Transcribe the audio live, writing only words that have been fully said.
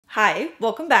Hi,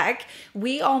 welcome back.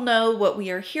 We all know what we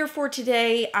are here for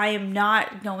today. I am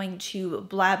not going to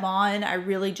blab on. I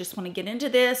really just want to get into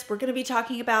this. We're going to be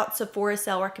talking about Sephora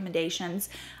sale recommendations.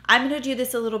 I'm going to do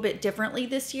this a little bit differently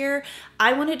this year.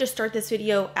 I wanted to start this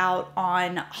video out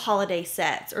on holiday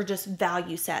sets or just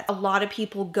value sets. A lot of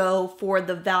people go for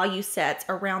the value sets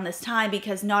around this time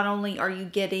because not only are you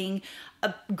getting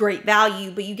a great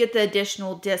value, but you get the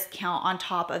additional discount on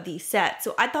top of these sets.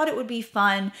 So I thought it would be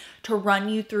fun to run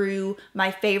you through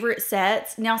my favorite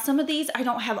sets. Now, some of these I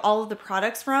don't have all of the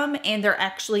products from, and they're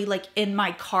actually like in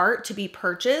my cart to be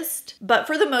purchased. But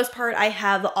for the most part, I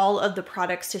have all of the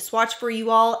products to swatch for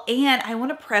you all. And I want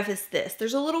to preface this.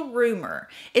 There's a little rumor.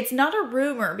 It's not a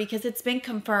rumor because it's been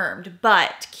confirmed,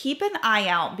 but keep an eye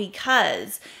out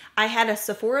because I had a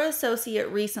Sephora associate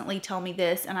recently tell me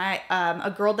this, and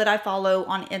a girl that I follow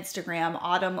on Instagram,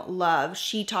 Autumn Love,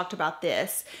 she talked about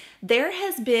this. There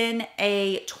has been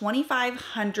a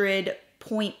 2,500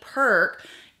 point perk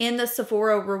in the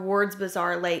Sephora Rewards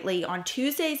Bazaar lately on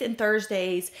Tuesdays and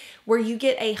Thursdays where you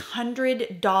get a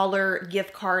 $100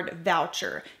 gift card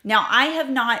voucher. Now, I have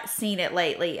not seen it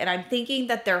lately, and I'm thinking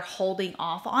that they're holding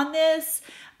off on this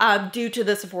due to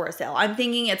the Sephora sale. I'm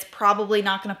thinking it's probably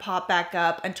not going to pop back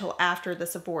up until after the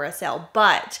Sephora sale,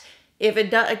 but if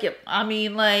it does, I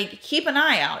mean, like, keep an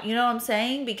eye out, you know what I'm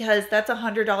saying? Because that's a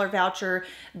 $100 voucher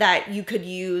that you could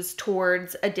use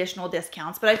towards additional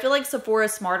discounts. But I feel like Sephora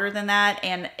is smarter than that,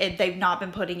 and they've not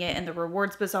been putting it in the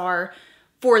Rewards Bazaar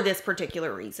for this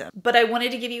particular reason. But I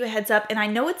wanted to give you a heads up, and I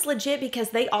know it's legit because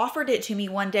they offered it to me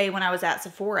one day when I was at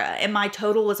Sephora, and my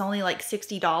total was only like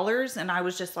 $60, and I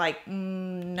was just like,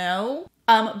 no.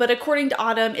 But according to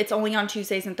Autumn, it's only on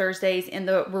Tuesdays and Thursdays in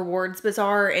the Rewards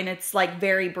Bazaar, and it's like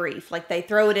very brief. Like they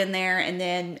throw it in there and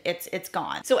then it's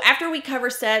gone. So after we cover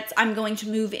sets, I'm going to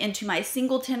move into my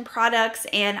singleton products,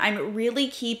 and I'm really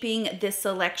keeping this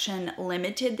selection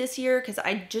limited this year because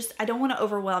I don't want to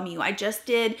overwhelm you. I just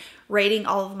did rating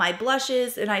all of my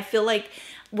blushes, and I feel like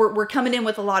we're coming in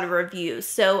with a lot of reviews.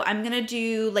 So I'm going to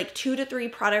do like 2 to 3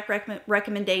 product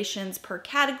recommendations per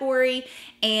category,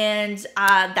 and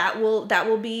that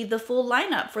will be the full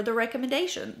lineup for the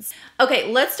recommendations. Okay,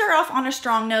 let's start off on a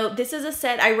strong note. This is a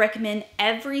set I recommend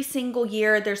every single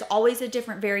year. There's always a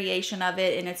different variation of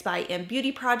it, and it's by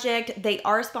InnBeauty Project. They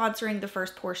are sponsoring the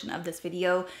first portion of this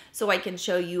video, so I can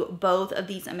show you both of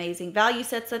these amazing value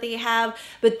sets that they have.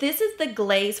 But this is the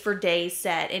Glazed for Days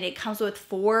set, and it comes with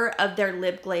 4 of their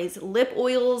lip glaze lip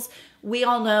oils. We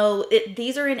all know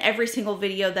these are in every single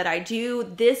video that I do.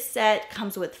 This set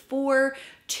comes with 4,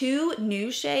 2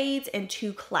 new shades and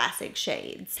 2 classic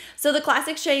shades. So the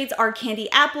classic shades are Candy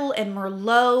Apple and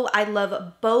Merlot. I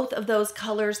love both of those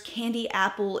colors. Candy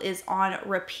Apple is on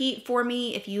repeat for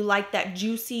me. If you like that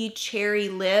juicy cherry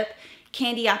lip,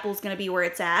 Candy Apple is going to be where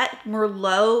it's at.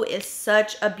 Merlot is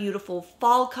such a beautiful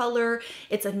fall color.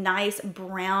 It's a nice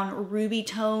brown ruby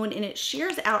tone, and it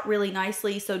sheers out really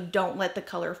nicely, so don't let the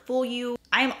color fool you.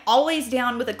 I am always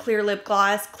down with a clear lip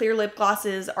gloss. Clear lip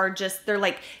glosses are just, they're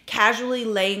like casually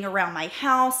laying around my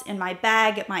house, in my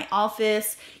bag, at my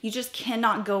office. You just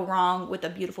cannot go wrong with a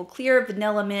beautiful clear.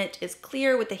 Vanilla Mint is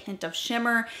clear with a hint of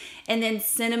shimmer. And then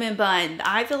Cinnamon Bun.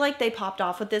 I feel like they popped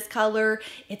off with this color.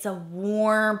 It's a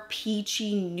warm,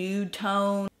 peachy nude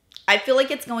tone. I feel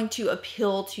like it's going to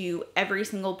appeal to every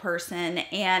single person,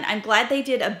 and I'm glad they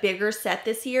did a bigger set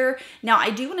this year. Now, I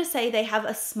do want to say they have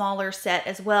a smaller set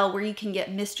as well where you can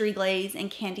get Mystery Glaze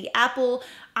and Candy Apple.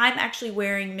 I'm actually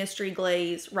wearing Mystery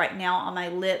Glaze right now on my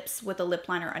lips with a lip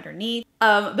liner underneath.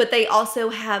 But they also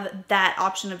have that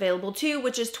option available too,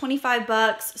 which is 25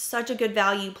 bucks. Such a good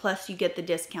value, plus you get the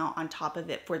discount on top of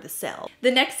it for the sale.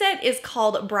 The next set is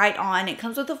called Bright On. It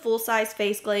comes with a full-size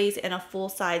face glaze and a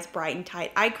full-size Bright and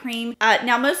Tight eye cream.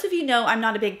 Now, most of you know I'm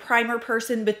not a big primer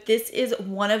person, but this is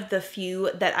one of the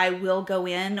few that I will go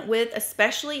in with,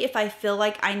 especially if I feel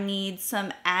like I need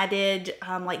some added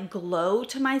like glow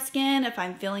to my skin, if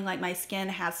I'm feeling like my skin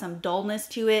has some dullness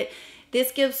to it.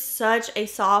 This gives such a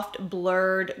soft,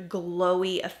 blurred,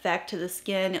 glowy effect to the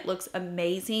skin. It looks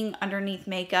amazing underneath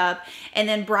makeup. And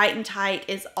then Bright and Tight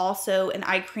is also an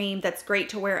eye cream that's great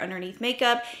to wear underneath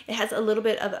makeup. It has a little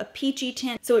bit of a peachy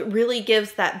tint, so it really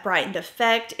gives that brightened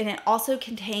effect. And it also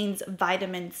contains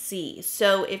vitamin C.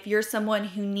 So if you're someone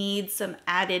who needs some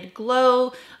added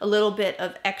glow, a little bit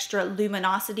of extra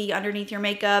luminosity underneath your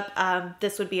makeup,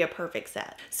 this would be a perfect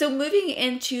set. So moving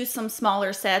into some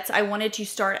smaller sets, I wanted to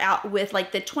start out with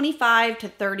like the $25 to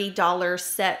 $30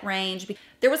 set range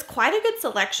There was quite a good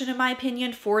selection in my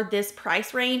opinion for this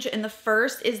price range, and the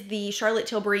first is the Charlotte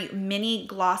Tilbury Mini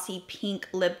Glossy Pink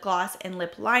Lip Gloss and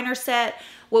Lip Liner Set.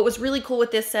 What was really cool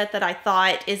with this set that I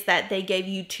thought is that they gave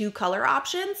you 2 color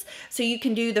options. So you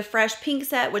can do the Fresh Pink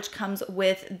set, which comes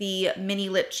with the Mini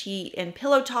Lip Cheat and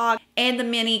Pillow Talk, and the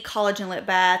Mini Collagen Lip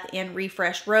Bath in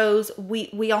Refresh Rose.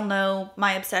 We all know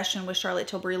my obsession with Charlotte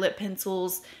Tilbury lip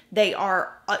pencils. They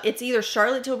are, it's either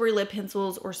Charlotte Tilbury lip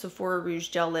pencils or Sephora Rouge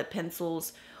Gel lip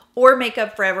pencils or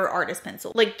Makeup Forever Artist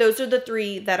Pencil. Like, those are the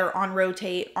 3 that are on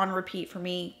rotate, on repeat for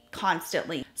me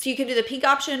constantly. So you can do the pink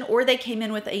option, or they came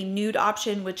in with a nude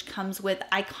option, which comes with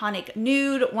Iconic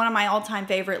Nude, one of my all-time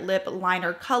favorite lip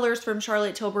liner colors from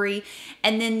Charlotte Tilbury,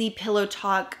 and then the Pillow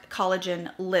Talk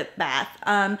Collagen Lip Bath.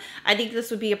 I think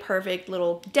this would be a perfect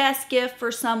little desk gift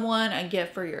for someone, a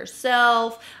gift for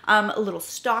yourself, a little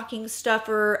stocking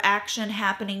stuffer action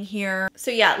happening here.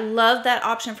 So yeah, love that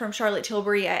option from Charlotte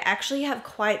Tilbury. I actually have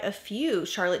quite a few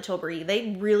Charlotte Tilbury.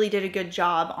 They really did a good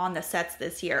job on the sets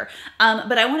this year.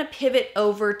 But I want to pivot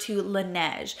over to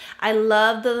Laneige. I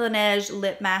love the Laneige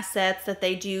lip mask sets that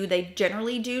they do. They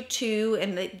generally do 2,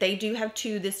 and they do have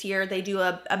 2 this year. They do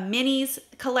a minis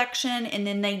collection, and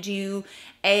then they do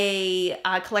a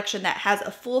collection that has a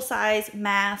full-size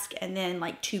mask and then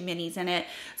like 2 minis in it.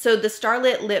 So the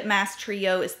Starlit Lip Mask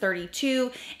Trio is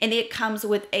 $32, and it comes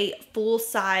with a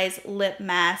full-size lip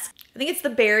mask. I think it's the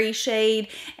berry shade,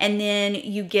 and then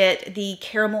you get the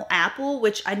caramel apple,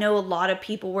 which I know a lot of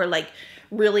people were like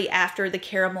really after the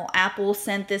caramel apple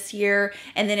scent this year.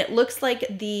 And then it looks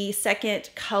like the second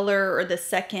color, or the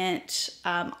second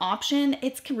option,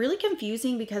 it's really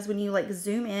confusing because when you like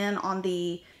zoom in on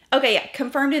the, okay, yeah,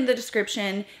 confirmed in the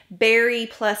description, berry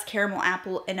plus caramel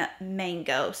apple and a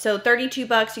mango. So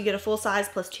 $32, you get a full size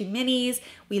plus 2 minis.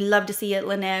 We love to see it,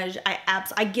 Laneige.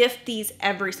 I gift these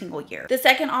every single year. The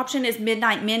second option is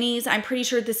Midnight Minis. I'm pretty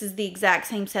sure this is the exact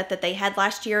same set that they had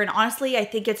last year. And honestly, I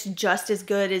think it's just as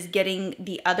good as getting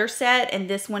the other set. And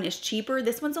this one is cheaper.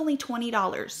 This one's only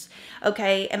 $20.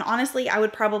 Okay. And honestly, I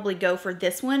would probably go for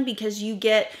this one because you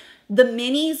get, the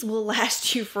minis will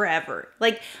last you forever.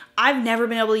 Like, I've never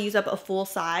been able to use up a full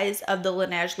size of the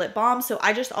Laneige lip balm, so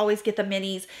I just always get the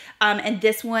minis. And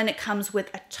this one, it comes with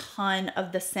a ton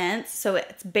of the scents. So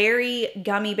it's berry,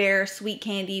 gummy bear, sweet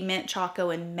candy, mint choco,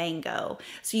 and mango.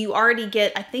 So you already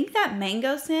get, I think that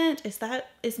mango scent,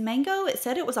 is mango? It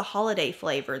said it was a holiday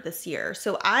flavor this year.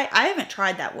 So I haven't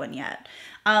tried that one yet.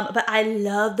 But I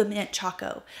love the mint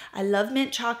choco. I love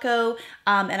mint choco,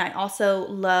 and I also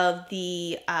love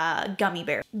the gummy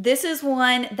bear. This is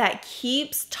one that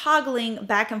keeps toggling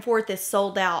back and forth, is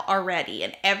sold out already.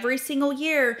 And every single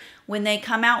year when they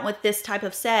come out with this type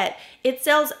of set, it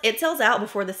sells out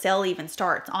before the sale even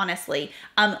starts, honestly.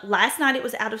 Last night it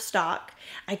was out of stock.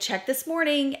 I checked this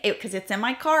morning because it's in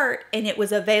my cart and it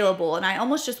was available, and I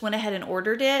almost just went ahead and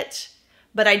ordered it,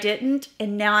 but I didn't.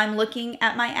 And now I'm looking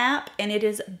at my app and it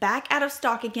is back out of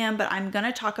stock again, but I'm going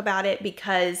to talk about it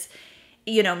because,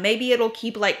 you know, maybe it'll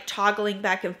keep like toggling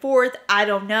back and forth. I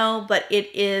don't know, but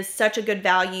it is such a good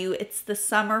value. It's the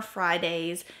Summer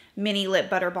Fridays Mini Lip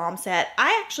Butter Balm Set.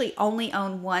 I actually only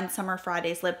own one Summer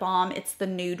Fridays lip balm. It's the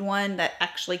nude one that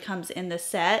actually comes in the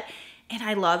set, and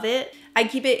I love it. I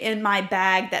keep it in my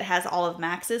bag that has all of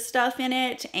Max's stuff in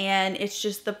it, and it's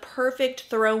just the perfect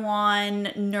throw on,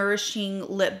 nourishing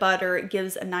lip butter. It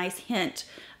gives a nice hint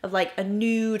of like a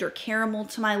nude or caramel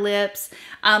to my lips.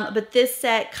 But this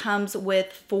set comes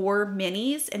with 4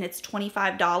 minis and it's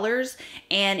 $25,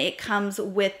 and it comes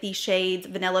with the shades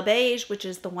Vanilla Beige, which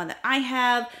is the one that I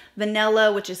have,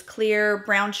 Vanilla, which is clear,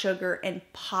 Brown Sugar, and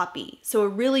Poppy. So a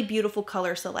really beautiful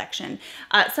color selection.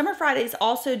 Summer Fridays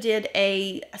also did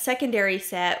a secondary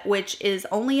set, which is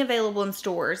only available in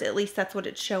stores. At least that's what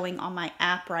it's showing on my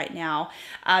app right now.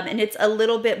 And it's a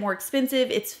little bit more expensive.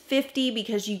 It's $50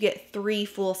 because you get 3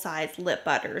 full-size lip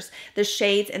butters. The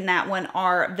shades in that one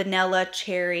are Vanilla,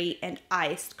 Cherry, and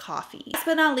Iced Coffee. Last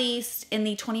but not least, in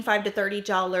the $25 to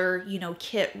 $30, you know,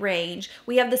 kit range,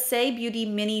 we have the Saie Beauty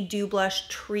Mini Dew Blush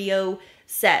Trio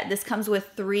Set. This comes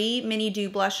with 3 mini dew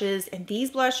blushes, and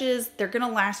these blushes, they're gonna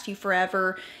last you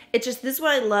forever. It's just, this is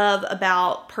what I love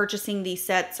about purchasing these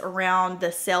sets around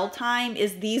the sale time,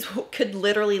 is these could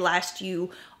literally last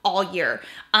you all year.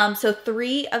 So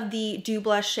 3 of the dew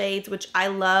blush shades, which I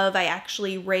love. I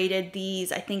actually rated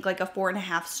these, I think like a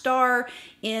 4.5 star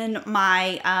in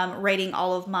my rating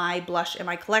all of my blush in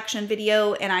my collection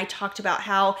video. And I talked about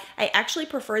how I actually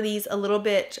prefer these a little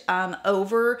bit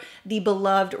over the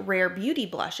beloved Rare Beauty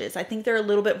blushes. I think they're a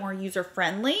little bit more user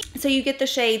friendly. So you get the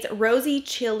shades Rosy,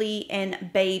 Chili,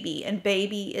 and Baby. And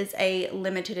Baby is a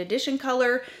limited edition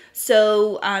color.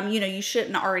 So, you know, you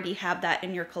shouldn't already have that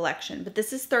in your collection. But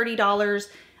this is $30.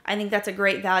 I think that's a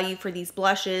great value for these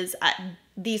blushes.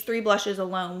 These 3 blushes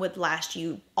alone would last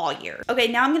you all year. Okay,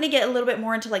 now I'm gonna get a little bit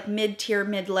more into like mid-tier,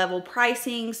 mid-level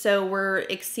pricing. So we're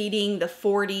exceeding the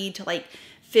 $40 to like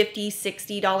 $50,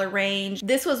 $60 range.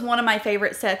 This was one of my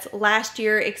favorite sets last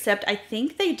year, except I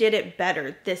think they did it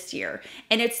better this year.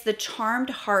 And it's the Charmed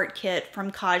Heart Kit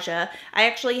from Kaja. I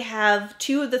actually have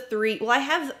 2 of the 3, well, I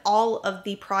have all of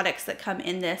the products that come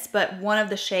in this, but one of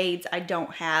the shades I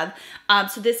don't have.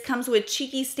 So this comes with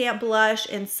Cheeky Stamp Blush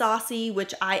and Saucy,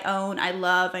 which I own, I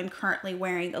love. I'm currently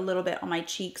wearing a little bit on my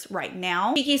cheeks right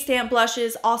now. Cheeky Stamp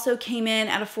Blushes also came in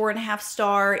at a 4.5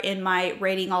 star in my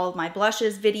rating all of my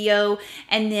blushes video.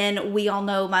 And then we all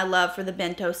know my love for the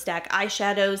Bento stack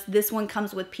eyeshadows. This one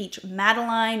comes with Peach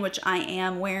Madeline, which I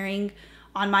am wearing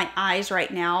on my eyes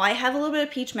right now. I have a little bit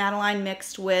of Peach Madeline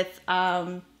mixed with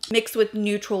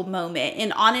Neutral Moment.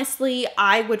 And honestly,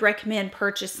 I would recommend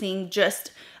purchasing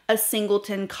just a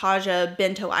singleton Kaja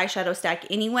Bento eyeshadow stack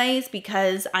anyways,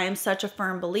 because I am such a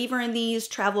firm believer in these.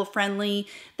 Travel friendly,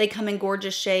 they come in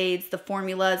gorgeous shades, the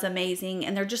formula is amazing,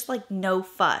 and they're just like no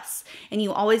fuss, and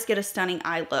you always get a stunning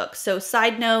eye look. So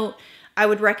side note, I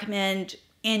would recommend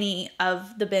any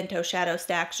of the Bento shadow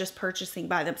stacks just purchasing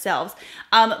by themselves.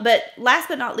 But last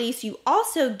but not least, you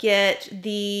also get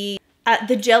the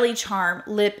Jelly Charm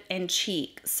Lip and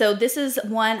Cheek. So this is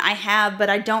one I have, but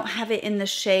I don't have it in the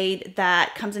shade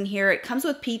that comes in here. It comes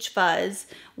with Peach Fuzz,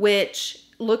 which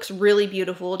looks really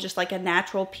beautiful, just like a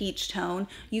natural peach tone.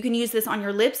 You can use this on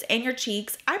your lips and your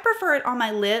cheeks. I prefer it on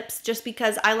my lips just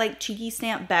because I like Cheeky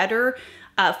Stamp better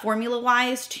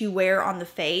formula-wise to wear on the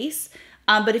face.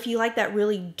 But if you like that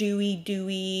really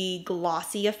dewy,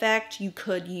 glossy effect, you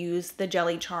could use the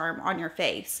Jelly Charm on your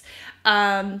face.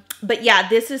 But yeah,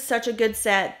 this is such a good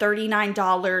set,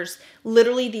 $39.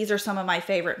 Literally, these are some of my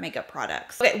favorite makeup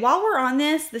products. Okay, while we're on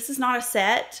this is not a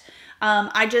set.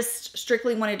 I just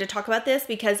strictly wanted to talk about this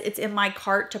because it's in my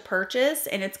cart to purchase,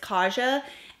 and it's Kaja,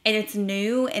 and it's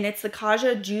new, and it's the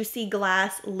Kaja Juicy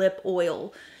Glass Lip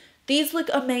Oil. These look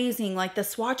amazing. Like the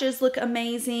swatches look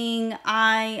amazing.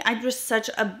 I'm just such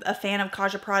a fan of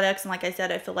Kaja products. And like I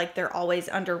said, I feel like they're always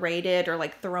underrated or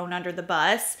like thrown under the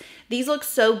bus. These look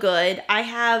so good. I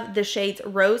have the shades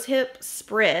Rose Hip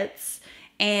Spritz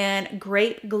and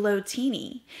Grape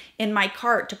Glowtini in my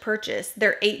cart to purchase.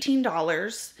 They're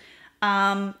 $18.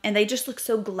 And they just look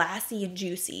so glassy and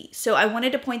juicy. So I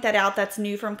wanted to point that out. That's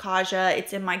new from Kaja.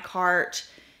 It's in my cart.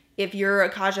 If you're a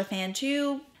Kaja fan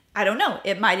too, I don't know,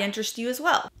 it might interest you as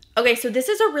well. Okay, so this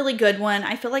is a really good one.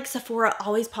 I feel like Sephora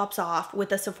always pops off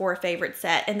with a Sephora favorite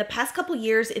set. And the past couple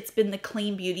years, it's been the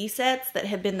clean beauty sets that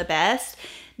have been the best.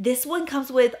 This one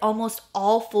comes with almost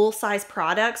all full-size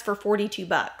products for 42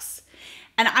 bucks.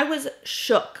 And I was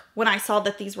shook when I saw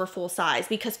that these were full size,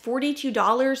 because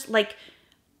 $42, like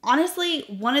honestly,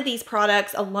 one of these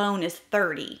products alone is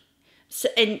 $30. So,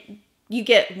 and you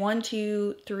get 1,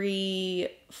 2, 3,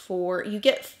 4. You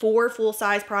get 4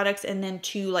 full-size products and then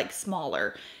 2 like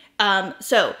smaller.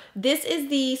 So this is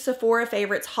the Sephora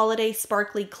Favorites Holiday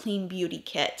Sparkly Clean Beauty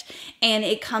Kit. And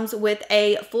it comes with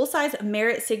a full-size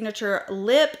Merit Signature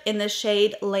lip in the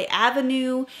shade Les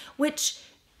Avenue, which,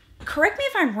 correct me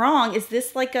if I'm wrong, is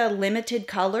this like a limited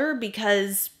color?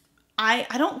 Because I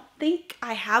don't think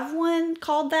I have one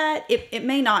called that. It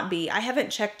may not be. I haven't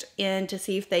checked in to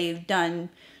see if they've done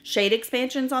shade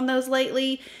expansions on those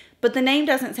lately, but the name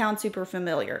doesn't sound super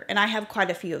familiar, and I have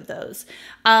quite a few of those.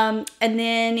 And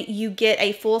then you get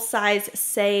a full-size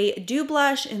Saie Dew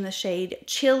Blush in the shade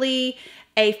Chili,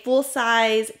 a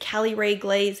full-size Cali Ray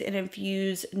Glaze and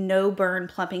Infuse No Burn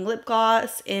Plumping Lip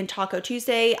Gloss in Taco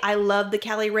Tuesday. I love the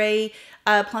Cali Ray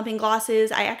plumping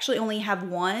glosses. I actually only have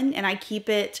one, and I keep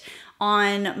it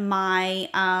on my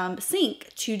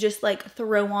sink to just like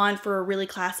throw on for really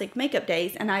classic makeup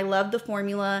days. And I love the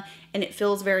formula, and it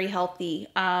feels very healthy.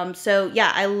 So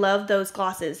yeah, I love those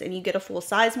glosses, and you get a full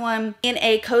size one in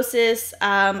a Kosas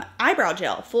eyebrow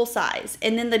gel, full size.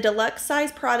 And then the deluxe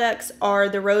size products are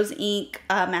the Rose Ink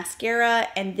mascara,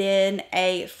 and then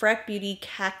a Freck Beauty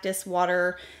Cactus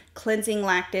Water Cleansing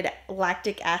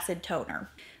Lactic Acid Toner.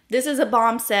 This is a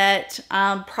bomb set,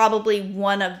 probably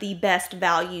one of the best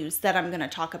values that I'm going to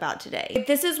talk about today.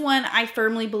 This is one I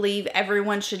firmly believe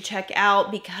everyone should check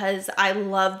out because I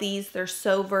love these. They're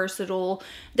so versatile.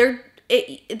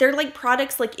 they're like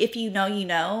products, like if you know, you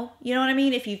know what I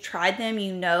mean? If you've tried them,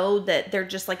 you know that they're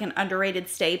just like an underrated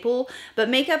staple. But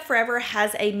Makeup Forever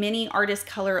has a mini artist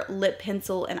color lip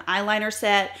pencil and eyeliner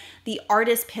set. The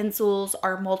artist pencils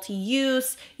are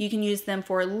multi-use. You can use them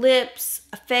for lips,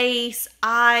 face,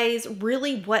 eyes,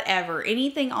 really whatever.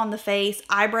 Anything on the face,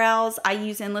 eyebrows. I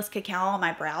use Endless Cacao on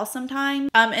my brows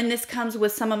sometimes. And this comes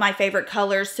with some of my favorite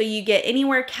colors. So you get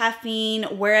Anywhere Caffeine,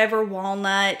 Wherever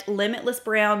Walnut, Limitless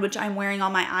Brown, which I'm wearing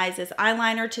on my eyes as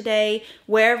eyeliner today,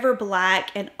 Wherever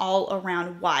Black, and All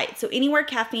Around White. So Anywhere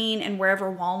Caffeine and Wherever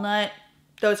Walnut,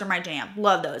 those are my jam.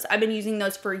 Love those. I've been using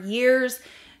those for years.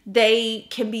 They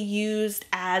can be used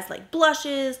as like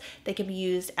blushes. They can be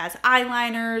used as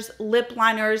eyeliners, lip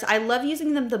liners. I love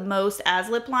using them the most as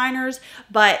lip liners,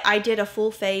 but I did a full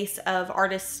face of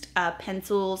artist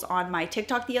pencils on my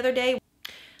TikTok the other day.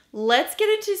 Let's get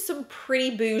into some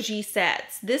pretty bougie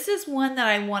sets. This is one that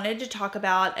I wanted to talk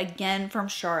about again from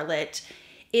Charlotte.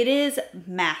 It is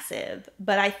massive,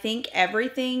 but I think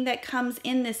everything that comes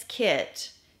in this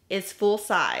kit is full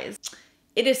size.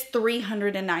 It is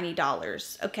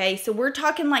 $390. Okay, so we're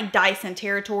talking like Dyson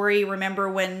territory. Remember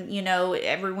when, you know,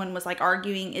 everyone was like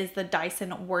arguing, is the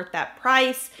Dyson worth that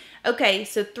price? Okay,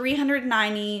 so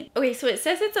 $390. Okay, so it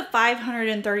says it's a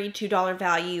 $532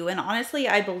 value, and honestly,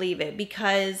 I believe it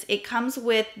because it comes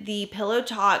with the Pillow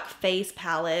Talk face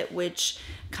palette, which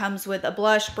comes with a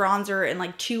blush, bronzer, and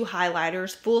like 2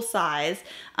 highlighters, full size.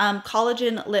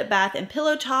 Collagen Lip Bath and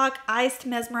Pillow Talk. Eyes to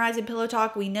Mesmerize and Pillow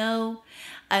Talk, we know.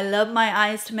 I love my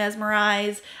Eyes to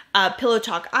Mesmerize. Pillow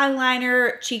Talk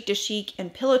eyeliner, Cheek to Chic,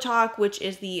 and Pillow Talk, which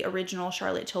is the original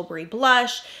Charlotte Tilbury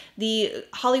blush. The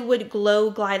Hollywood Glow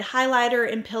Glide highlighter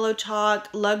in Pillow Talk,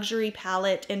 Luxury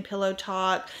palette in Pillow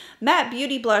Talk, Matte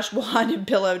Beauty Blush wand in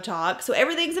Pillow Talk. So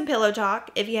everything's in Pillow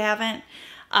Talk if you haven't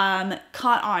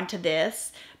caught on to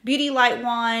this. Beauty Light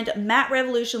Wand, Matte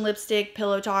Revolution Lipstick,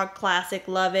 Pillow Talk Classic,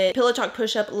 love it. Pillow Talk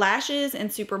Push-Up Lashes in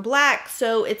Super Black.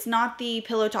 So it's not the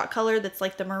Pillow Talk color that's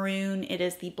like the maroon. It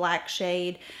is the black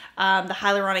shade. The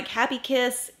Hyaluronic Happy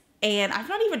Kiss. And I've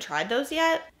not even tried those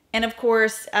yet. And of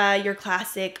course, your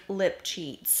classic lip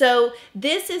cheat. So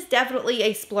this is definitely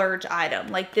a splurge item.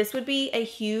 Like this would be a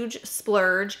huge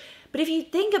splurge. But if you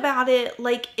think about it,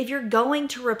 like if you're going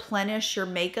to replenish your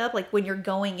makeup, like when you're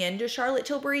going into Charlotte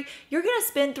Tilbury, you're going to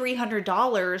spend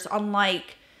 $300 on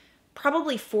like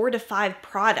probably 4 to 5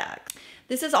 products.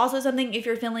 This is also something, if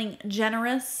you're feeling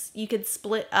generous, you could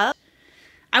split up.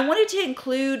 I wanted to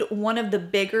include one of the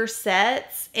bigger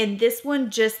sets, and this one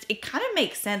just, it kind of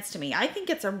makes sense to me. I think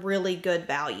it's a really good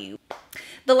value.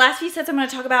 The last few sets I'm going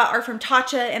to talk about are from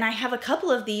Tatcha, and I have a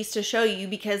couple of these to show you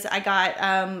because I got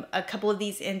a couple of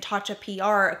these in Tatcha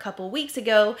PR a couple weeks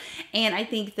ago, and I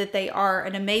think that they are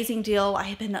an amazing deal. I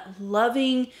have been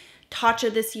loving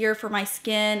Tatcha this year for my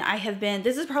skin.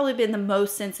 This has probably been the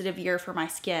most sensitive year for my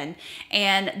skin.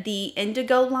 And the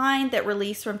Indigo line that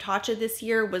released from Tatcha this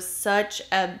year was such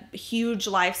a huge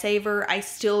lifesaver. I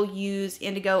still use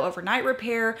Indigo Overnight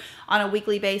Repair on a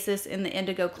weekly basis in the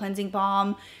Indigo Cleansing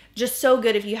Balm. Just so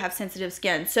good if you have sensitive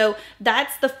skin. So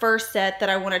that's the first set that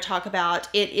I want to talk about.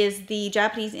 It is the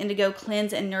Japanese Indigo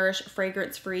Cleanse and Nourish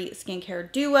Fragrance-Free Skincare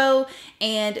Duo.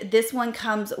 And this one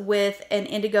comes with an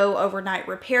Indigo Overnight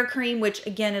Repair Cream, which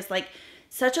again is like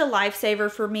such a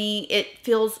lifesaver for me. It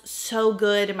feels so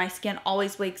good and my skin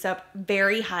always wakes up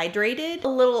very hydrated. A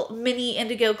little mini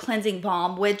Indigo Cleansing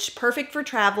Balm, which perfect for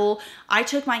travel. I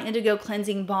took my Indigo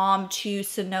Cleansing Balm to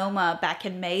Sonoma back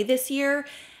in May this year.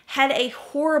 Had a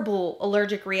horrible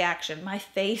allergic reaction. My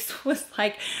face was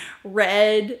like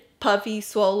red, puffy,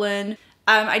 swollen.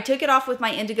 I took it off with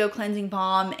my Indigo Cleansing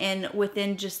Balm, and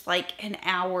within just like an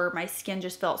hour, my skin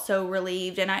just felt so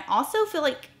relieved. And I also feel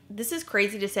like, this is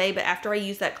crazy to say, but after I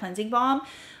use that cleansing balm,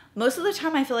 most of the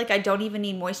time I feel like I don't even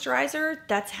need moisturizer.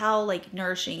 That's how like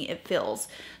nourishing it feels.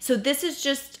 So this is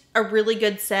just a really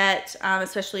good set,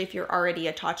 especially if you're already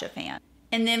a Tatcha fan.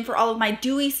 And then for all of my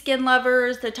dewy skin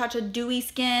lovers, the Tatcha Dewy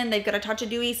Skin, they've got a Tatcha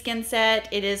Dewy Skin set.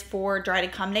 It is for dried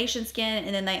and combination skin.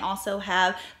 And then they also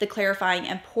have the Clarifying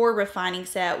and Pore Refining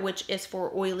set, which is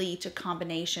for oily to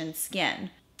combination skin.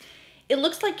 It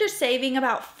looks like you're saving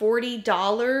about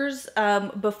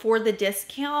 $40 before the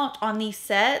discount on these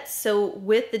sets. So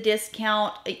with the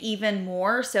discount, even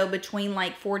more. So between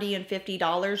like $40 and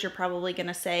 $50, you're probably going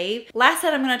to save. Last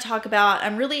set I'm going to talk about,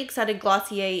 I'm really excited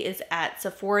Glossier is at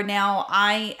Sephora now.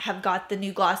 I have got the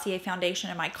new Glossier foundation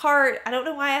in my cart. I don't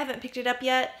know why I haven't picked it up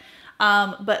yet.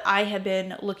 But I have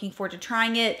been looking forward to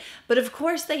trying it. But of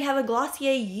course they have a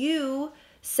Glossier You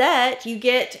set, you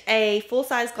get a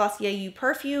full-size Glossier You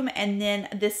perfume, and then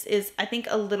this is, I think,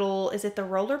 a little, is it the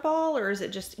roller ball, or is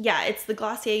it just, yeah, it's the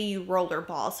Glossier You roller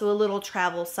ball, so a little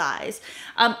travel size.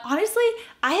 Honestly,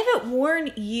 I haven't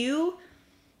worn You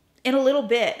in a little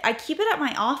bit. I keep it at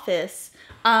my office,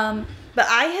 but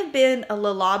I have been a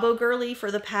Le Labo girly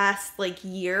for the past like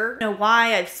year. I don't know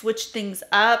why. I've switched things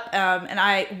up, and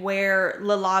I wear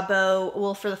Le Labo,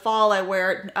 well, for the fall I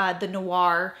wear the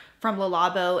Noir from Le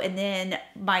Labo, and then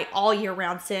my all year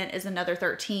round scent is Another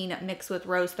 13 mixed with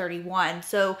Rose 31.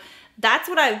 So that's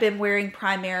what I've been wearing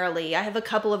primarily. I have a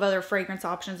couple of other fragrance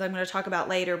options I'm going to talk about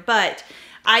later, but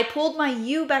I pulled my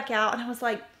You back out and I was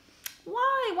like,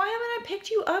 why haven't I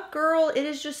picked you up, girl? It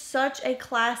is just such a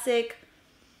classic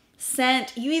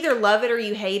scent. You either love it or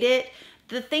you hate it.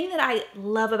 The thing that I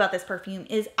love about this perfume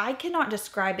is I cannot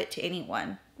describe it to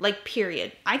anyone. Like,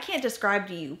 period. I can't describe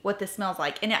to you what this smells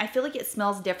like. And I feel like it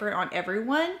smells different on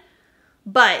everyone.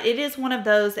 But it is one of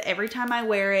those that every time I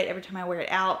wear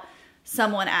it out,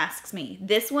 someone asks me.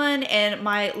 This one and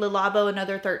my Le Labo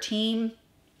Another 13,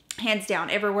 hands down,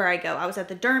 everywhere I go. I was at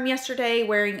the Derm yesterday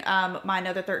wearing my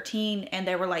Another 13, and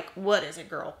they were like, what is it,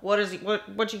 girl? What is it?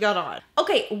 What you got on?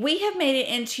 Okay, we have made it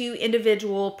into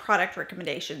individual product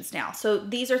recommendations now. So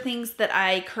these are things that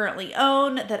I currently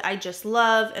own, that I just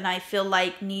love, and I feel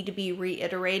like need to be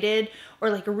reiterated or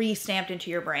like re-stamped into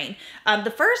your brain.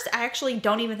 The first, I actually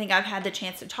don't even think I've had the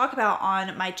chance to talk about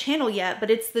on my channel yet,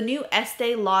 but it's the new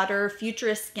Estee Lauder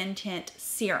Futurist Skin Tint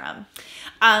Serum.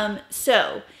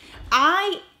 So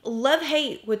I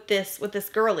love-hate with this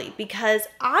girly, because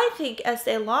I think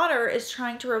Estee Lauder is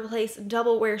trying to replace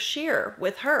Double Wear Sheer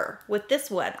with this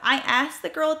one. I asked the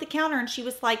girl at the counter and she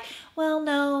was like, well,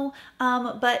 no,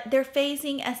 but they're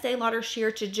phasing Estee Lauder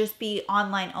Sheer to just be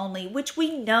online only, which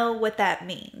we know what that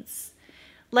means.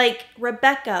 Like,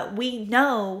 Rebecca, we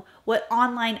know what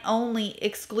online only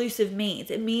exclusive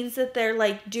means. It means that they're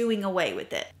like doing away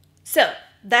with it. So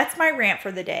that's my rant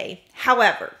for the day.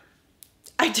 However,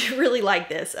 I do really like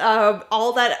this. All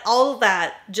of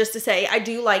that just to say, I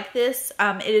do like this.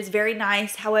 It is very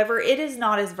nice. However, it is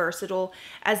not as versatile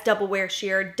as Double Wear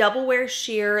Sheer. Double Wear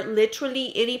Sheer,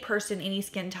 literally any person, any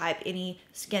skin type, any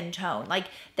skin tone. Like,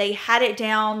 they had it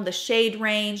down, the shade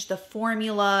range, the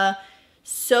formula,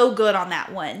 so good on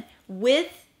that one.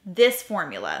 With this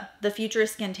formula, the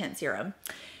Futurist Skin Tint Serum,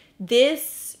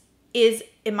 this is,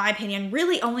 in my opinion,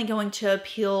 really only going to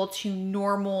appeal to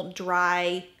normal,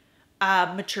 dry,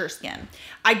 mature skin.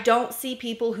 I don't see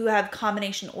people who have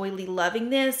combination oily loving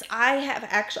this.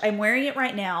 I'm wearing it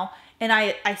right now, and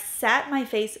I sat my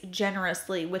face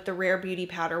generously with the Rare Beauty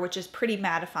powder, which is pretty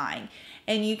mattifying,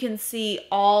 and you can see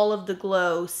all of the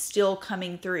glow still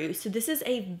coming through. So this is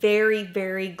a very,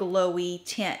 very glowy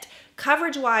tint.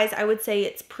 Coverage wise, I would say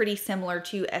it's pretty similar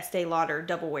to Estee Lauder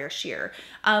Double Wear Sheer,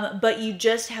 but you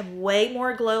just have way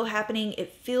more glow happening.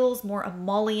 It feels more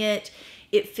emollient.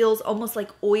 It feels almost like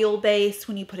oil-based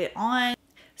when you put it on.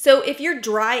 So if you're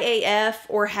dry AF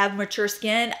or have mature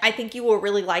skin, I think you will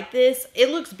really like this. It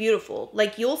looks beautiful.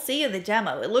 Like, you'll see in the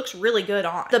demo, it looks really good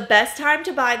on. The best time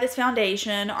to buy this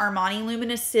foundation, Armani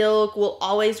Luminous Silk, will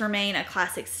always remain a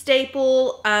classic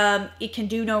staple. It can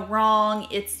do no wrong.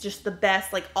 It's just the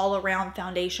best, like, all-around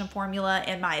foundation formula,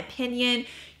 in my opinion.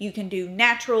 You can do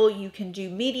natural, you can do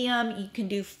medium, you can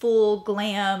do full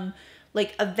glam,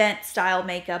 like event style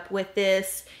makeup with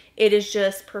this. It is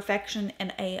just perfection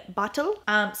in a bottle.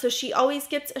 So she always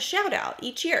gets a shout out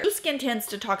each year. Two skin tints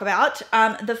to talk about.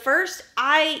 The first,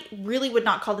 I really would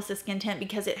not call this a skin tint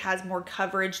because it has more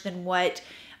coverage than what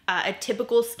a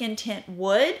typical skin tint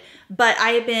would, but I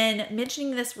have been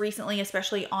mentioning this recently,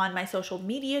 especially on my social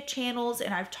media channels,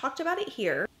 and I've talked about it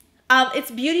here.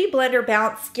 It's Beauty Blender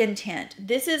Bounce Skin Tint.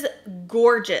 This is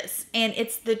gorgeous, and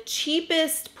it's the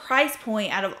cheapest price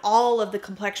point out of all of the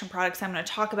complexion products I'm going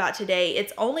to talk about today.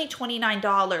 It's only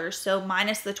 $29, so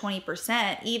minus the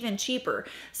 20%, even cheaper.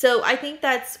 So I think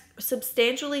that's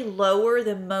substantially lower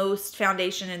than most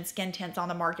foundation and skin tints on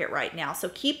the market right now. So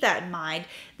keep that in mind.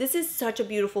 This is such a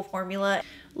beautiful formula.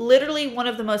 Literally one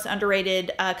of the most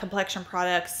underrated complexion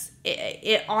products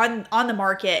on the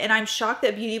market, and I'm shocked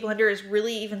that Beauty Blender is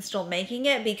really even still making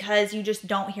it, because you just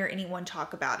don't hear anyone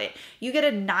talk about it. You get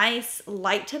a nice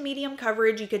light to medium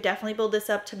coverage. You could definitely build this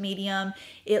up to medium.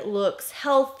 It looks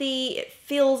healthy, it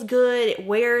feels good, it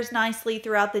wears nicely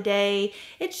throughout the day.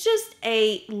 It's just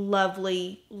a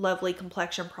lovely, lovely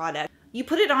complexion product. You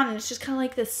put it on and it's just kind of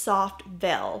like this soft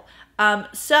veil.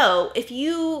 So if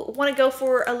you want to go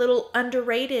for a little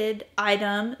underrated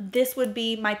item, this would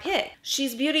be my pick.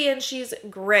 She's Beauty and she's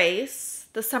Grace,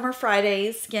 the Summer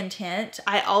Fridays skin tint.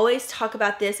 I always talk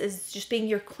about this as just being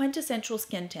your quintessential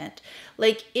skin tint.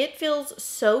 Like, it feels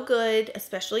so good,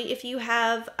 especially if you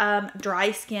have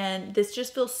dry skin. This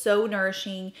just feels so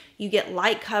nourishing. You get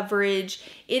light coverage.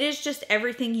 It is just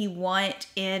everything you want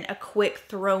in a quick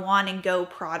throw on and go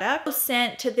product.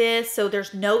 Scent to this, so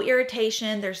there's no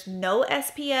irritation. There's no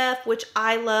SPF, which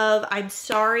I love. I'm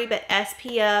sorry, but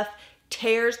SPF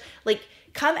tears. Like,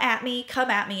 come at me,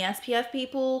 SPF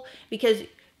people, because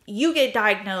you get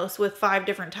diagnosed with 5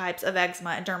 different types of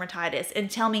eczema and dermatitis and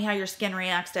tell me how your skin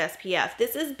reacts to SPF.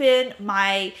 This has been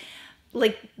my,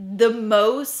 like, the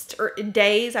most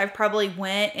days I've probably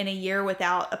went in a year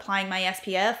without applying my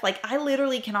SPF. Like, I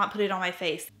literally cannot put it on my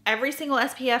face. Every single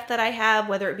SPF that I have,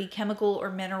 whether it be chemical or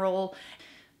mineral,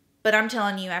 but I'm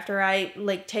telling you, after I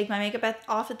like take my makeup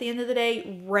off at the end of the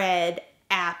day, red,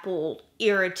 apple,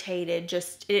 irritated,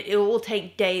 just it will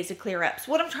take days to clear up.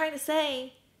 So what I'm trying to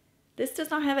say, this does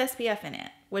not have SPF in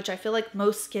it, which I feel like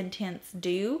most skin tints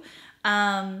do.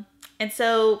 And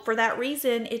so for that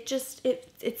reason, it's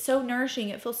so nourishing.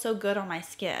 It feels so good on my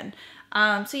skin.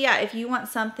 So yeah, if you want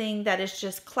something that is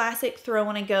just classic throw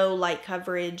on and go light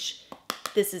coverage,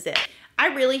 this is it. I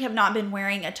really have not been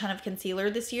wearing a ton of concealer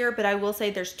this year, but I will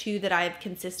say there's 2 that I've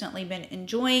consistently been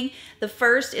enjoying. The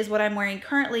first is what I'm wearing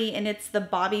currently, and it's the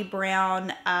Bobbi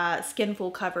Brown Skin Full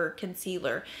Cover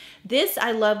Concealer. This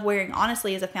I love wearing,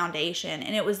 honestly, as a foundation,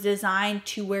 and it was designed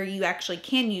to where you actually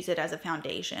can use it as a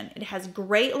foundation. It has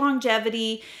great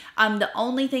longevity. The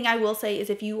only thing I will say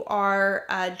is if you are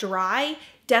dry,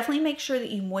 definitely make sure that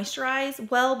you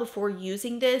moisturize well before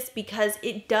using this, because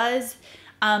it does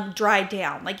dry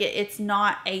down. Like, it's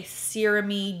not a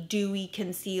serum-y, dewy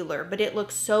concealer, but it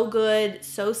looks so good,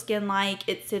 so skin-like.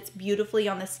 It sits beautifully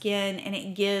on the skin and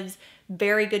it gives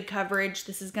very good coverage.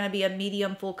 This is going to be a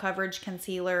medium full coverage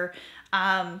concealer.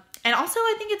 And also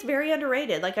I think it's very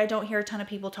underrated. Like, I don't hear a ton of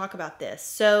people talk about this.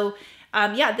 So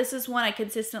yeah, this is one I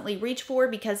consistently reach for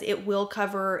because it will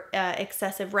cover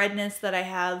excessive redness that I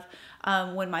have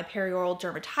when my perioral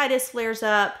dermatitis flares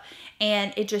up,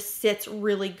 and it just sits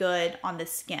really good on the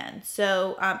skin.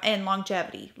 So, and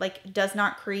longevity, like, does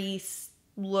not crease,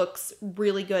 looks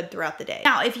really good throughout the day.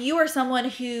 Now, if you are someone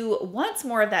who wants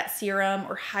more of that serum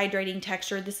or hydrating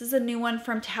texture, this is a new one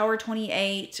from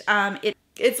Tower28.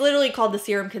 It's literally called the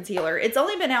Serum Concealer. It's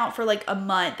only been out for like a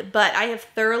month, but I have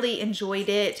thoroughly enjoyed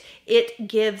it. It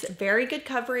gives very good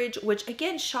coverage, which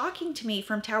again, shocking to me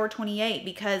from Tower28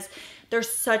 because they're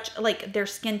such, like, their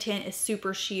skin tint is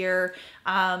super sheer.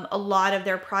 A lot of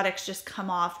their products just come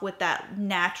off with that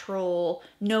natural,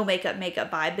 no makeup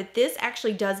vibe, but this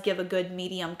actually does give a good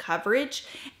medium coverage,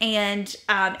 and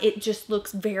it just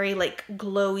looks very like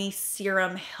glowy,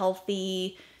 serum,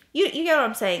 healthy. You get what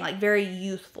I'm saying, like very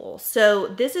youthful. So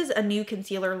this is a new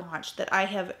concealer launch that I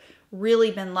have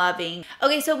really been loving.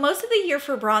 Okay, so most of the year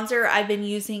for bronzer, I've been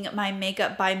using my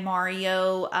Makeup by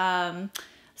Mario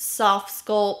Soft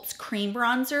Sculpt Cream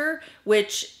Bronzer,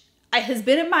 which has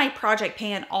been in my project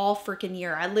pan all freaking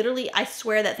year. I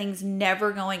swear that thing's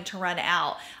never going to run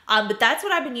out. But that's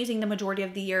what I've been using the majority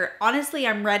of the year. Honestly,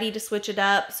 I'm ready to switch it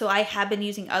up. So I have been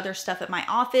using other stuff at my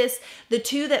office. The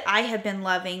 2 that I have been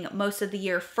loving most of the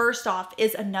year, first off,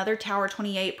 is another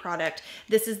Tower28 product.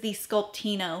 This is the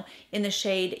Sculptino in the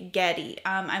shade Getty.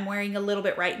 I'm wearing a little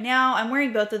bit right now. I'm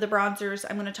wearing both of the bronzers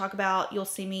I'm going to talk about. You'll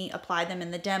see me apply them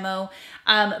in the demo.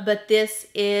 But this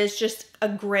is just a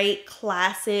great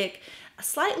classic,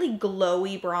 slightly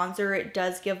glowy bronzer. It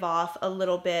does give off a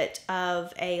little bit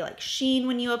of a like sheen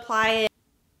when you apply it.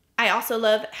 I also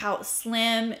love how it's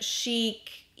slim,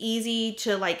 chic, easy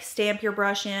to like stamp your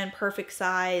brush in, perfect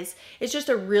size. It's just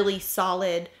a really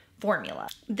solid formula.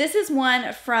 This is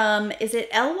one from, is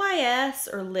it LYS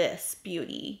or Liss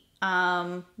Beauty?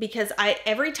 Because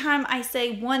every time I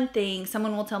say one thing,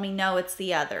 someone will tell me no, it's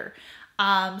the other.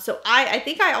 So I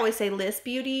think I always say Liss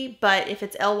Beauty, but if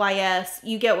it's LYS,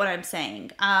 you get what I'm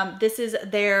saying. This is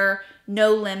their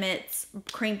No Limits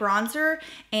cream bronzer,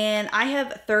 and I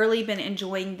have thoroughly been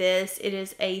enjoying this. It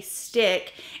is a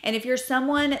stick, and if you're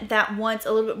someone that wants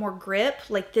a little bit more grip,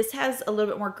 like this has a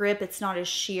little bit more grip, it's not as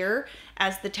sheer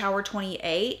as the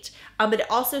Tower28, but it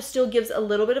also still gives a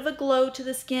little bit of a glow to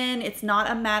the skin. It's not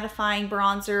a mattifying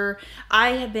bronzer. I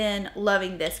have been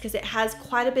loving this because it has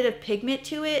quite a bit of pigment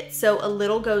to it, so a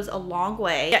little goes a long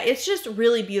way. Yeah, it's just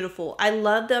really beautiful. I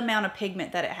love the amount of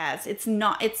pigment that it has.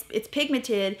 It's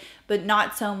pigmented, but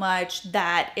not so much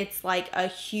that it's like a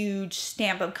huge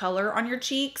stamp of color on your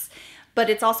cheeks. but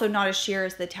it's also not as sheer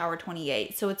as the Tower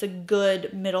 28. So it's a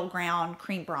good middle ground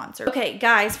cream bronzer. Okay,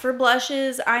 guys, for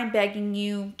blushes, I'm begging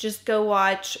you, just go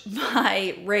watch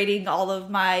my rating all of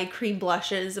my cream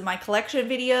blushes in my collection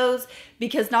videos,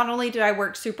 because not only did I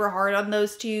work super hard on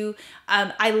those two,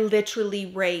 I literally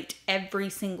rate every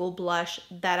single blush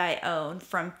that I own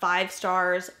from 5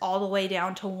 stars all the way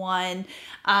down to 1.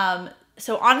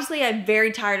 So honestly, I'm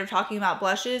very tired of talking about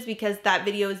blushes because that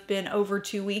video has been over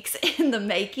 2 weeks in the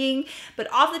making.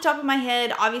 But off the top of my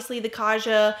head, obviously the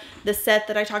Kaja, the set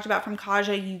that I talked about from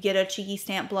Kaja, you get a cheeky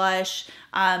stamp blush.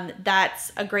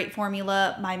 That's a great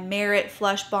formula. My Merit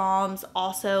Flush Bombs,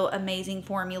 also amazing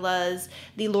formulas.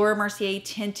 The Laura Mercier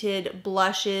tinted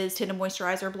blushes, tinted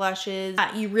moisturizer blushes.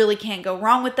 You really can't go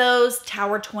wrong with those.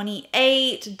 Tower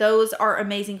 28, those are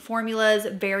amazing formulas.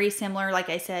 Very similar, like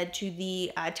I said, to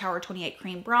the Tower 28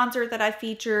 cream bronzer that I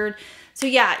featured. So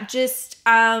yeah, just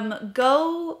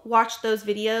go watch those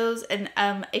videos, and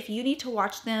if you need to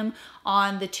watch them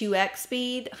on the 2x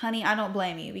speed, honey, I don't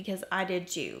blame you, because I did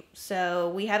too. So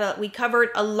we covered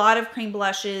a lot of cream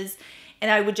blushes,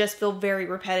 and I would just feel very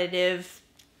repetitive,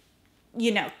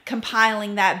 you know,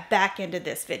 compiling that back into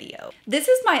this video. This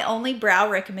is my only brow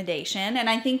recommendation, and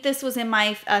I think this was in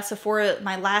my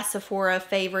my last Sephora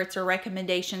favorites or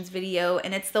recommendations video,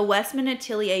 and it's the Westman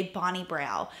Atelier Bonne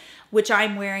Brow, which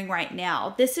I'm wearing right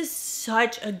now. This is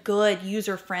such a good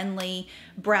user-friendly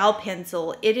brow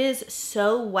pencil. It is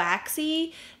so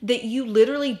waxy that you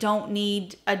literally don't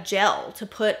need a gel to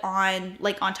put on,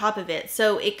 like, on top of it.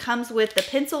 So it comes with the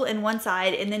pencil in one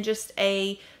side and then just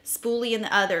a spoolie in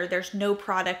the other. There's no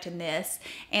product in this,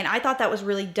 and I thought that was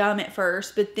really dumb at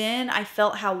first, but then I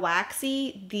felt how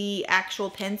waxy the actual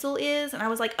pencil is, and I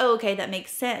was like, oh, okay, that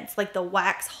makes sense. Like, the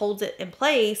wax holds it in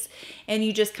place and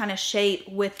you just kind of shape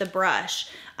with the brush.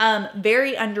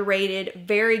 Very underrated,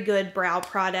 very good brow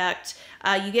product.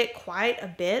 You get quite a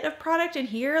bit of product in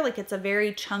here. Like, it's a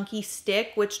very chunky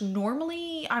stick, which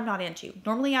normally I'm not into.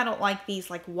 Normally I don't like these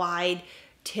like wide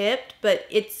tipped, but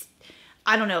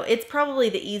I don't know, it's probably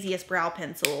the easiest brow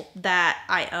pencil that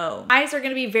I own. Eyes are going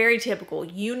to be very typical.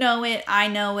 You know it, I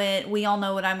know it, we all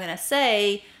know what I'm going to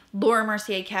say. Laura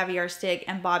Mercier Caviar Stick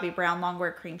and Bobbi Brown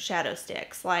Longwear Cream Shadow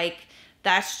Sticks. Like,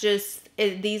 that's just,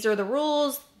 these are the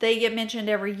rules. They get mentioned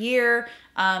every year.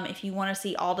 If you want to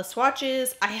see all the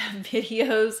swatches, I have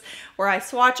videos where I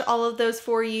swatch all of those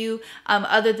for you.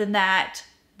 Other than that,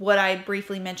 what I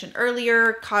briefly mentioned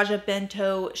earlier, Kaja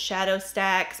Bento shadow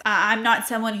stacks. I'm not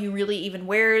someone who really even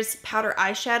wears powder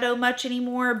eyeshadow much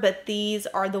anymore, but these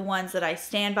are the ones that I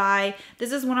stand by.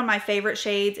 This is one of my favorite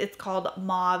shades. It's called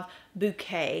Mauve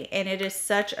Bouquet, and it is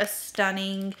such a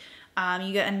stunning,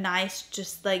 you get a nice,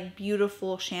 just like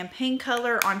beautiful champagne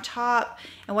color on top.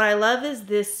 And what I love is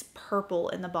this purple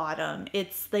in the bottom.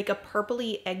 It's like a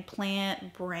purpley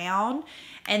eggplant brown.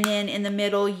 And then in the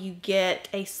middle, you get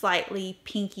a slightly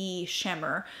pinky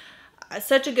shimmer.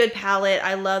 Such a good palette.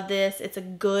 I love this. It's a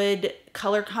good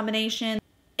color combination.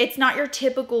 It's not your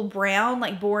typical brown,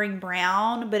 like boring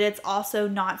brown, but it's also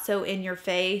not so in your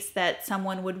face that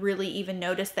someone would really even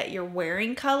notice that you're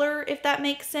wearing color, if that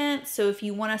makes sense. So if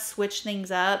you want to switch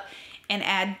things up and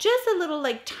add just a little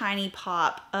like tiny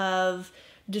pop of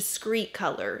discreet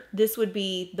color, this would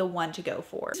be the one to go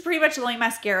for. It's pretty much the only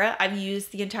mascara I've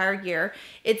used the entire year.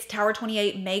 It's Tower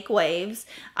 28 Make Waves,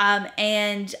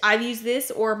 and I've used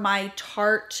this or my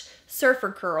Tarte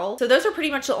Surfer Curl. So those are pretty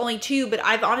much the only two, but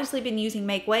I've honestly been using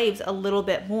Make Waves a little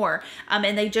bit more.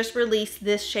 And they just released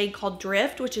this shade called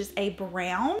Drift, which is a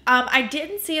brown. I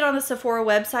didn't see it on the Sephora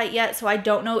website yet, so I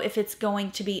don't know if it's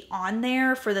going to be on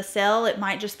there for the sale. It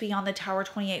might just be on the Tower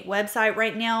 28 website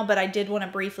right now, but I did want to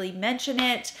briefly mention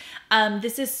it.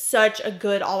 This is such a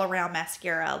good all-around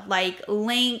mascara. Like,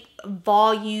 length,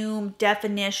 volume,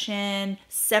 definition,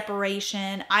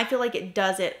 separation. I feel like it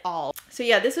does it all. So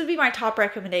yeah, this would be my top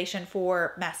recommendation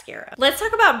for mascara. Let's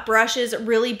talk about brushes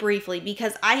really briefly,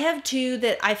 because I have two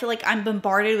that I feel like I'm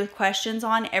bombarded with questions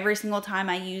on every single time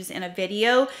I use in a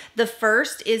video. The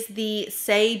first is the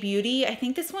Saie Beauty. I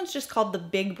think this one's just called the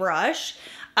Big Brush.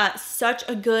 Such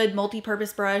a good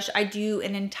multi-purpose brush. I do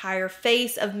an entire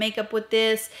face of makeup with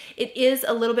this. It is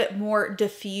a little bit more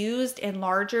diffused and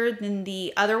larger than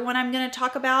the other one I'm going to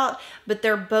talk about, but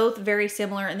they're both very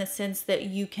similar in the sense that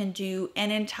you can do an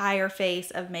entire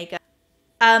face of makeup.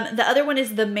 The other one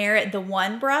is the Merit the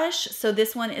One brush. So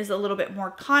this one is a little bit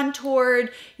more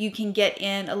contoured. You can get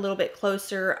in a little bit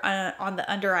closer on the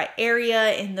under eye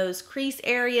area in those crease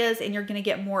areas, and you're going to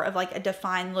get more of like a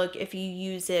defined look if you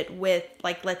use it with,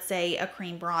 like, let's say a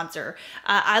cream bronzer.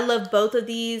 I love both of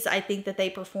these. I think that they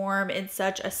perform in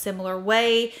such a similar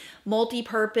way.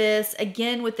 Multi-purpose.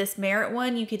 Again, with this Merit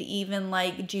one, you could even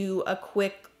like do a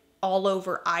quick all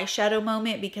over eyeshadow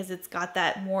moment because it's got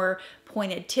that more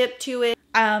pointed tip to it.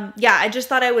 Yeah, I just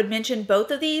thought I would mention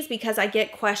both of these because I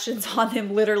get questions on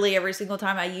them literally every single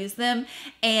time I use them.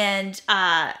 And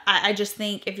I just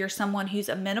think if you're someone who's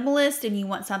a minimalist and you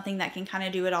want something that can kind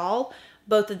of do it all,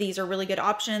 both of these are really good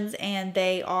options, and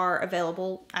they are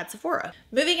available at Sephora.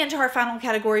 Moving into our final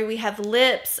category, we have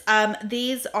lips.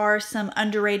 These are some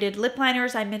underrated lip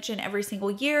liners I mention every single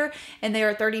year, and they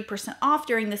are 30% off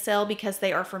during the sale because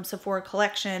they are from Sephora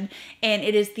collection, and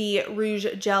it is the Rouge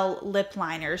Gel Lip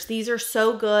Liners. These are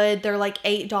so good. They're like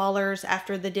 $8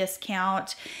 after the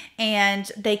discount,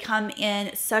 and they come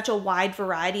in such a wide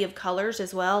variety of colors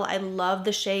as well. I love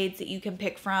the shades that you can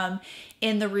pick from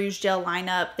in the Rouge Gel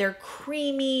lineup. They're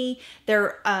creamy,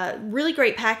 they're really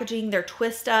great packaging, they're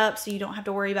twist up so you don't have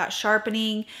to worry about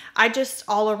sharpening. I just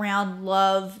all around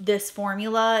love this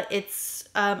formula. It's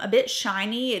a bit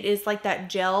shiny. It is like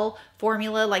that gel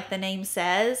formula like the name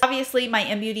says. Obviously my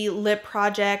InnBeauty lip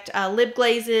project lip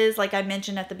glazes, like I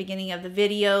mentioned at the beginning of the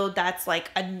video, that's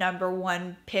like a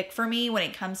 #1 pick for me when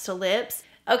it comes to lips.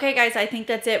 Okay guys, I think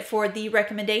that's it for the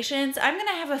recommendations. I'm going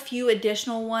to have a few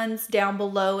additional ones down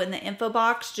below in the info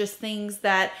box, just things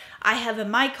that I have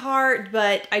in my cart,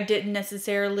 but I didn't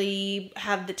necessarily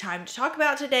have the time to talk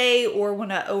about today or want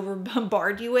to over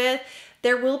bombard you with.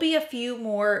 There will be a few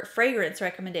more fragrance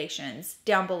recommendations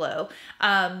down below.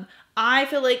 I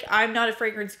feel like I'm not a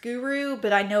fragrance guru,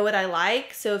 but I know what I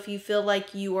like. So if you feel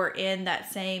like you are in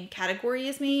that same category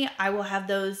as me, I will have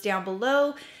those down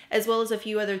below, as well as a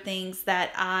few other things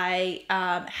that I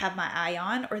have my eye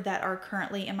on or that are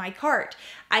currently in my cart.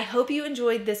 I hope you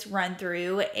enjoyed this run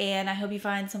through, and I hope you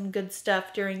find some good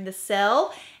stuff during the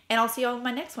sale, and I'll see you on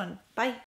my next one. Bye.